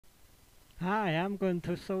Hi, I'm going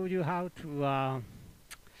to show you how to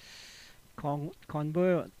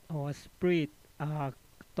convert or split .kar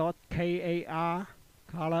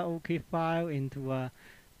karaoke file into a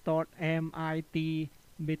 .mid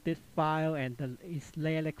MIDI file and the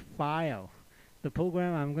Islamic file. The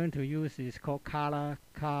program I'm going to use is called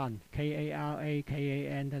Karakan,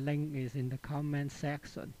 Karakan. The link is in the comment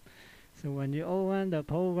section. So when you open the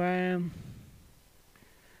program,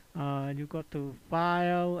 you go to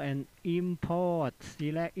file and import,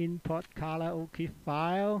 select import karaoke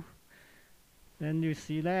file, then you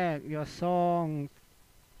select your song,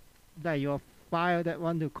 that your file that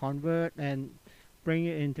want to convert, and bring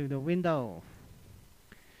it into the window.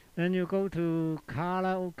 Then you go to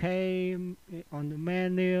karaoke on the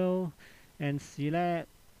menu and select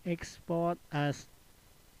export as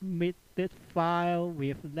MIDI file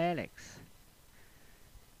with lyrics.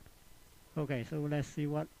 Okay, so let's see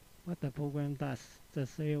what the program does.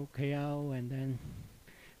 Just say OK out, and then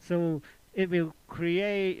so it will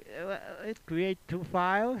create two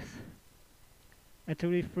files,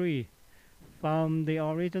 actually three, from the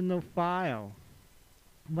original file.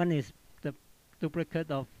 One is the duplicate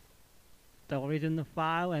of the original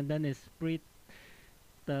file, and then it split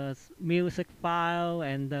the music file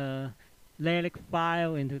and the lyric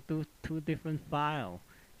file into two different files.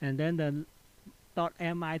 And then the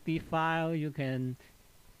 .mid file you can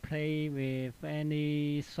play with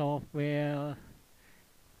any software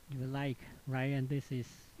you like, right? And this is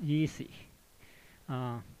easy.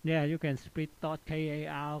 Yeah, you can split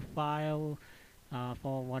 .kar file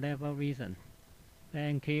for whatever reason.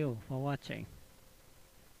 Thank you for watching.